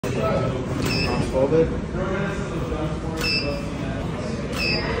folded.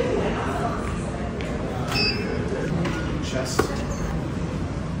 Chest.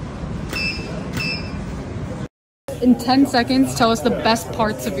 In 10 seconds, tell us the best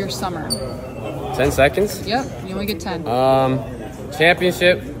parts of your summer. 10 seconds? Yep, you only get 10.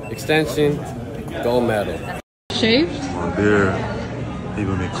 Championship, extension, gold medal. Shaved? My beard.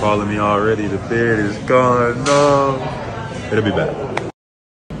 People been calling me already. The beard is gone. No. It'll be back.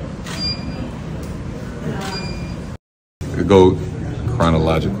 Could go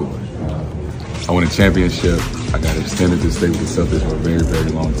chronological. I won a championship. I got extended to stay with the Celtics for a very, very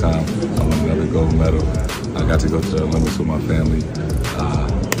long time. I won another gold medal. I got to go to the Olympics with my family.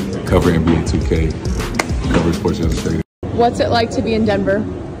 Cover NBA 2K. Cover Sports Illustrated. What's it like to be in Denver?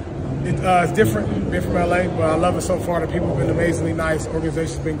 It's different, being from LA, but I love it so far. The people have been amazingly nice.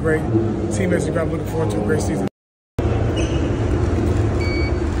 Organization's been great. Teammates are great. I'm looking forward to a great season.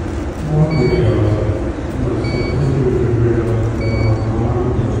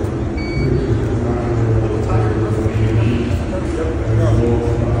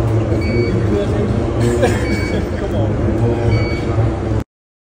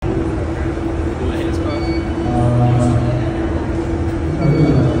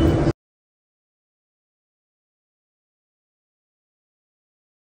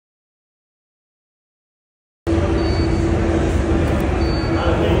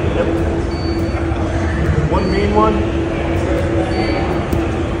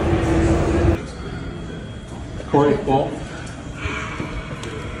 Corey, ball.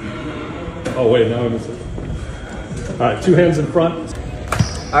 Oh wait, now I miss it. All right, 2 hands in front.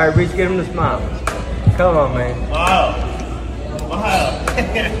 All right, Reach, give him the smile. Come on, man. Wow. Wow.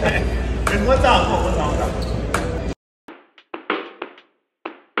 What's up?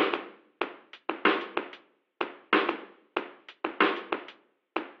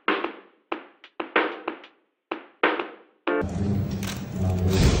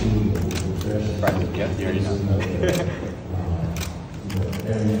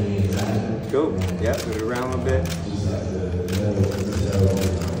 Go. Yeah, move it around a little bit.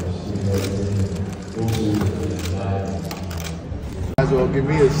 Might as well give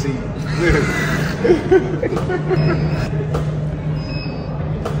me a seat.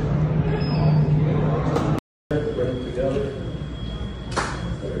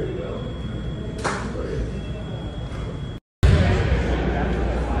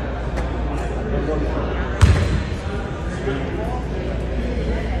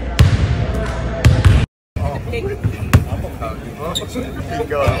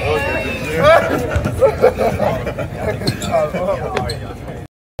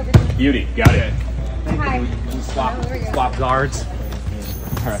 Beauty, got it. Hi. Swap guards.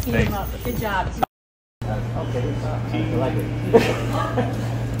 All right, thanks. Good job. That's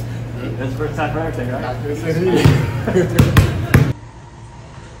the first time for everything, right?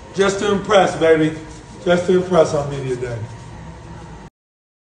 Just to impress, baby. Just to impress on Media Day.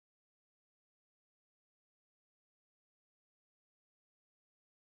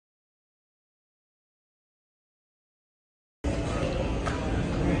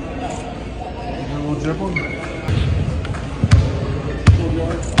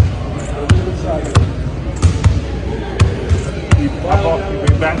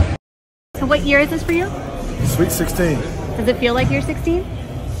 So what year is this for you? Sweet 16. Does it feel like you're 16?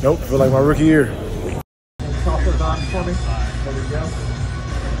 Nope, feel like my rookie year.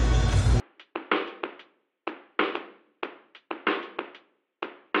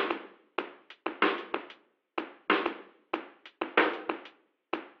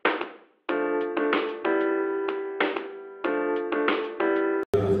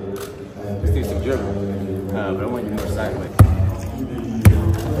 Let's do some dribble. But I want you more sideways.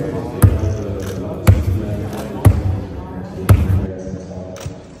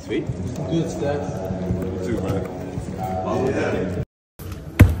 Sweet. Good stuff. Too, man. Yeah.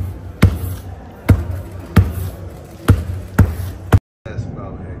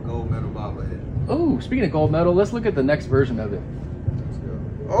 Gold medal bobblehead. Oh, speaking of gold medal, let's look at the next version of it.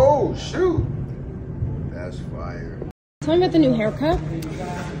 Oh, shoot. That's fire. Tell me about the new haircut.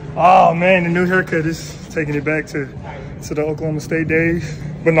 Oh man, the new haircut is taking it back to the Oklahoma State days.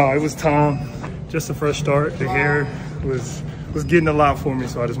 But no, it was time. Just a fresh start. The hair was getting a lot for me,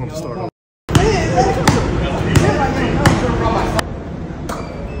 so I just want to start over.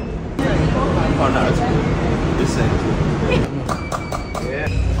 Oh no, it's cool. This thing. Yeah.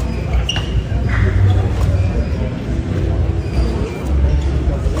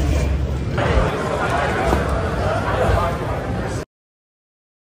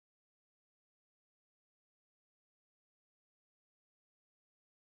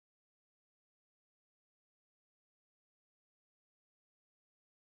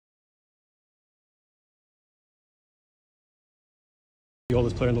 The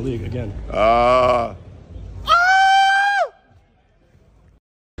oldest player in the league again.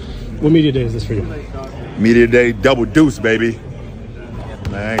 What media day is this for you? Media day, double deuce, baby.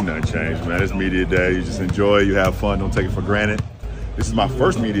 Man, ain't nothing changed, man. It's media day. You just enjoy it. You have fun. Don't take it for granted. This is my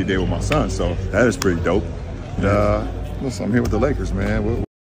first media day with my son, so that is pretty dope. Listen, I'm here with the Lakers, man.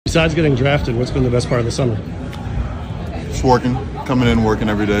 Besides getting drafted, what's been the best part of the summer? Just working, coming in, working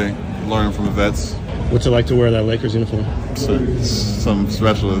every day, learning from the vets. What's it like to wear that Lakers uniform? It's something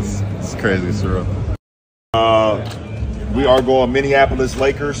special. It's crazy. It's surreal. We are going Minneapolis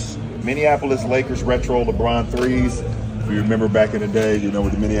Lakers. Minneapolis Lakers retro LeBron 3s. If you remember back in the day, you know,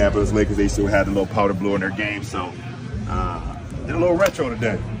 with the Minneapolis Lakers, they still had a little powder blue in their game. So did a little retro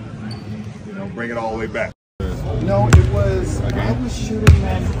today. You know, bring it all the way back. No, it was, I was shooting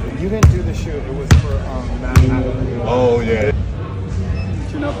them. You didn't do the shoot. It was for Matt. Oh, yeah.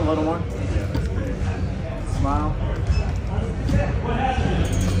 Tune up a little more. Smile.